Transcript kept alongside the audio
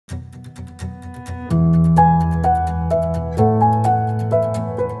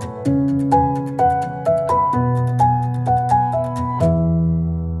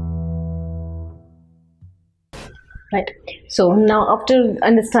So now, after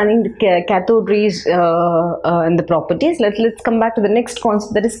understanding the cathode rays and the properties, let's come back to the next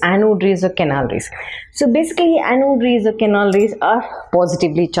concept, that is anode rays or canal rays. So basically, anode rays or canal rays are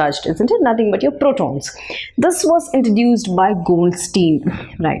positively charged, isn't it? Nothing but your protons. This was introduced by Goldstein,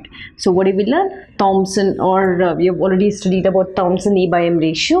 right? So what did we learn? Thomson, or we have already studied about Thomson E/M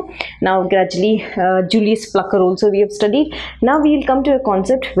ratio. Now gradually Julius Plucker also we have studied. Now we will come to a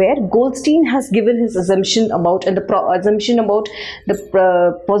concept where Goldstein has given his assumption about the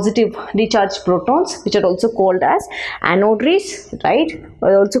positively charged protons, which are also called as anode rays, right?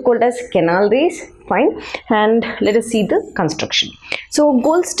 Or also called as canal rays. Fine, and let us see the construction. So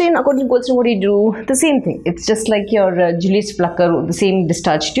Goldstein, according to Goldstein, what do you do? The same thing. It's just like your Julius Plucker, the same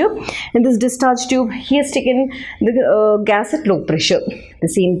discharge tube. In this discharge tube, he has taken the gas at low pressure. The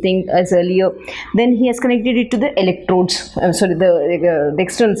same thing as earlier. Then he has connected it to the electrodes. The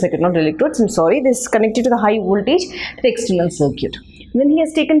external circuit, not electrodes. I'm sorry. This is connected to the high voltage to the external circuit. Then he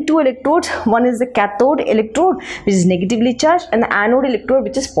has taken two electrodes. One is the cathode electrode, which is negatively charged, and the anode electrode,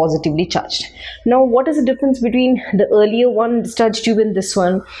 which is positively charged. Now, what is the difference between the earlier one discharge tube and this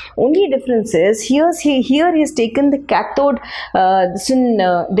one? Only difference is here he has taken the cathode,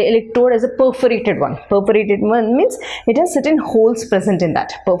 the electrode as a perforated one. Perforated one means it has certain holes present in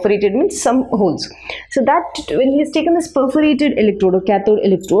that. Perforated means some holes. So that when he has taken this perforated electrode or cathode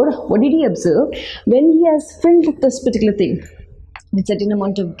electrode, what did he observe? When he has filled this particular thing with certain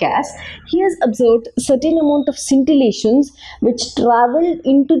amount of gas, he has observed certain amount of scintillations which traveled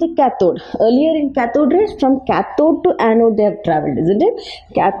into the cathode. Earlier in cathode rays, from cathode to anode they have traveled, isn't it?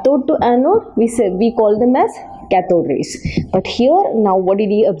 Cathode to anode, we call them as cathode rays. But here, now what did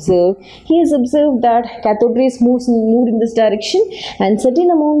he observe? He has observed that cathode rays moved in this direction, and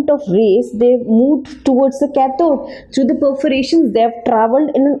certain amount of rays, they moved towards the cathode. Through the perforations, they have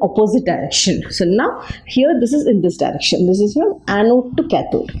traveled in an opposite direction. So now here this is in this direction. This is from anode to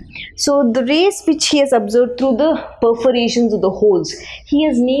cathode. So the rays which he has observed through the perforations of the holes, he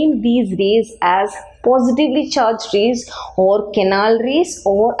has named these rays as positively charged rays or canal rays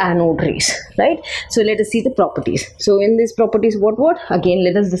or anode rays, right? So let us see the properties. So in these properties, what again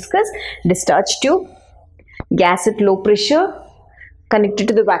let us discuss. Discharge tube, gas at low pressure, connected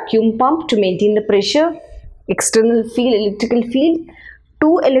to the vacuum pump to maintain the pressure, external field, electrical field,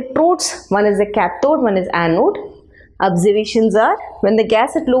 two electrodes, one is a cathode, one is anode. Observations are, when the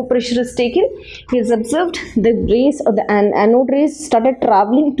gas at low pressure is taken, he has observed the rays or the anode rays started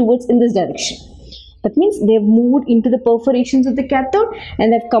traveling towards in this direction. That means they have moved into the perforations of the cathode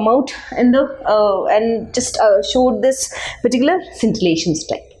and have come out in the and just showed this particular scintillation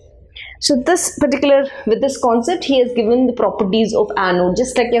type. So this particular, with this concept, he has given the properties of anode,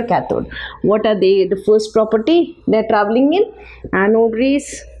 just like your cathode. What are they? The first property, they are traveling in anode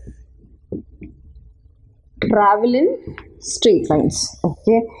rays, travel in straight lines.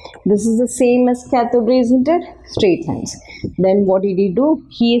 Okay, this is the same as cathode rays, isn't it? Straight lines. Then what did he do?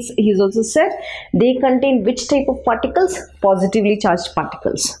 He's also said they contain which type of particles? Positively charged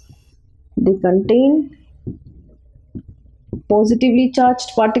particles. They contain positively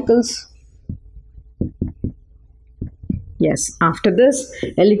charged particles. Yes, after this,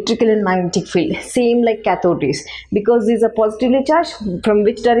 electrical and magnetic field, same like cathode rays. Because these are positively charged, from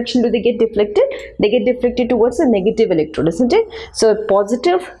which direction do they get deflected? They get deflected towards the negative electrode, isn't it? So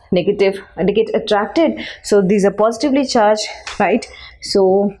positive, negative, and they get attracted. So these are positively charged, right?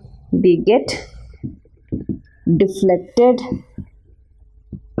 So they get deflected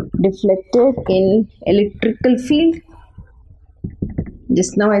in electrical field.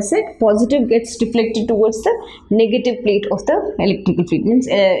 Just now I said positive gets deflected towards the negative plate of the electrical field, means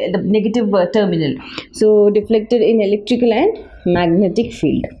the negative terminal. So deflected in electrical and magnetic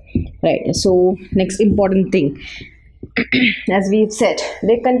field, right? So next important thing, as we have said,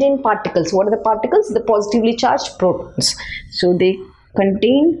 they contain particles. What are the particles? The positively charged protons. So they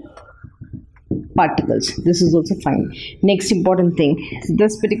contain particles. This is also fine. Next important thing,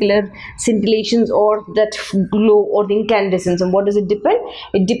 this particular scintillations or that glow or the incandescence, and what does it depend?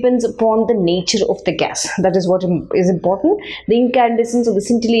 It depends upon the nature of the gas. That is what is important. The incandescence or the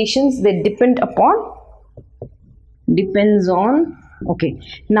scintillations, they depends on, okay.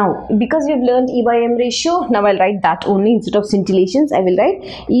 Now because we have learned E/M ratio, now I'll write that only instead of scintillations. I will write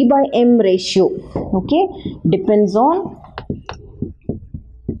E/M ratio. Okay, depends on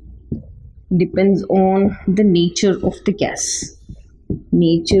the nature of the gas.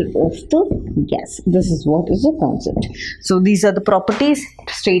 nature of the gas. This is what is the concept. So these are the properties.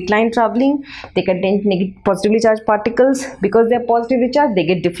 Straight line traveling, they contain positively charged particles. Because they are positively charged, they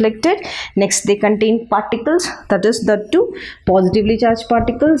get deflected. Next, they contain particles, that is the two positively charged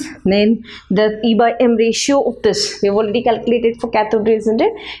particles. Then the E by M ratio of this we have already calculated for cathode rays, isn't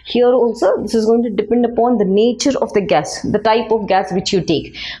it? Here also this is going to depend upon the nature of the gas, the type of gas which you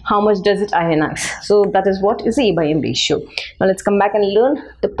take, how much does it ionize. So that is what is the E by M ratio. Now let's come back and learn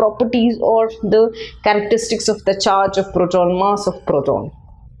the properties or the characteristics of the charge of proton, mass of proton.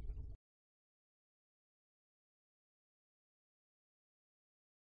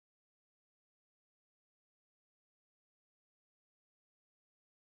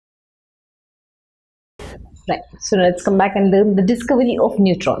 Right, so let's come back and learn the discovery of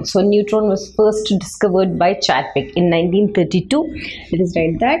neutron. So neutron was first discovered by Chadwick in 1932. Let us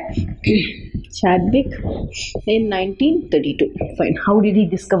write that. Chadwick in 1932. Fine. How did he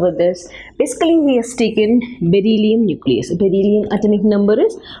discover this? Basically, he has taken beryllium nucleus. Beryllium atomic number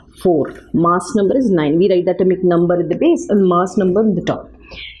is 4. Mass number is 9. We write the atomic number at the base and mass number at the top.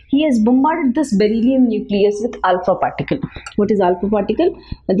 He has bombarded this beryllium nucleus with alpha particle. What is alpha particle?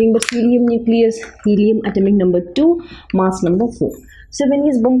 Nothing but helium nucleus, helium atomic number 2, mass number 4. So when he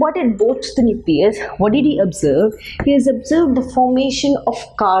has bombarded both the nucleus, what did he observe? He has observed the formation of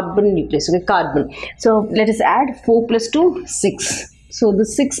carbon nucleus. Okay, carbon. So let us add 4 plus 2, 6. So the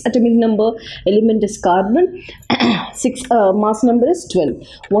 6 atomic number element is carbon. 6 mass number is 12.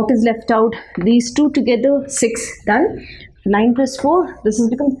 What is left out? These two together, 6, done. 9 plus 4, this has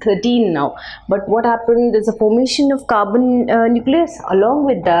become 13 now. But what happened? There's a formation of carbon nucleus. Along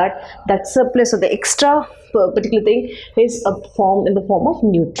with that, that surplus or the extra particular thing is formed in the form of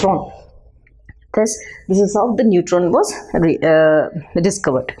neutron. Thus, this is how the neutron was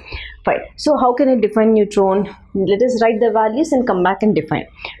discovered. Fine. So, how can I define neutron? Let us write the values and come back and define.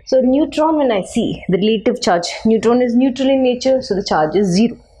 So, neutron, when I see the relative charge, neutron is neutral in nature, so the charge is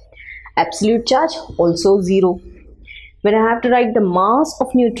 0. Absolute charge also 0. When I have to write the mass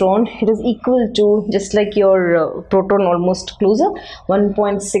of neutron, it is equal to, just like your proton, almost closer,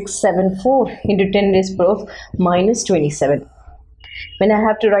 1.674 into 10 raised to minus 27. When I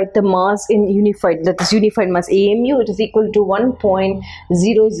have to write the mass in unified, that is unified mass AMU, it is equal to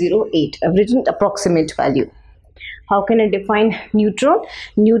 1.008. I've written approximate value. How can I define neutron?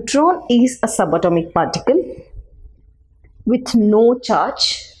 Neutron is a subatomic particle with no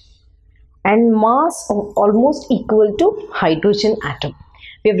charge and mass of almost equal to hydrogen atom.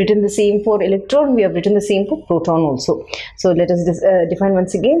 We have written the same for electron, we have written the same for proton also. So let us define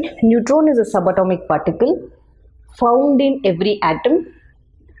once again. Neutron is a subatomic particle found in every atom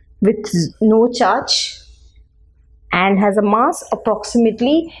with no charge and has a mass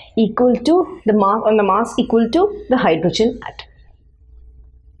approximately equal to the mass equal to the hydrogen atom.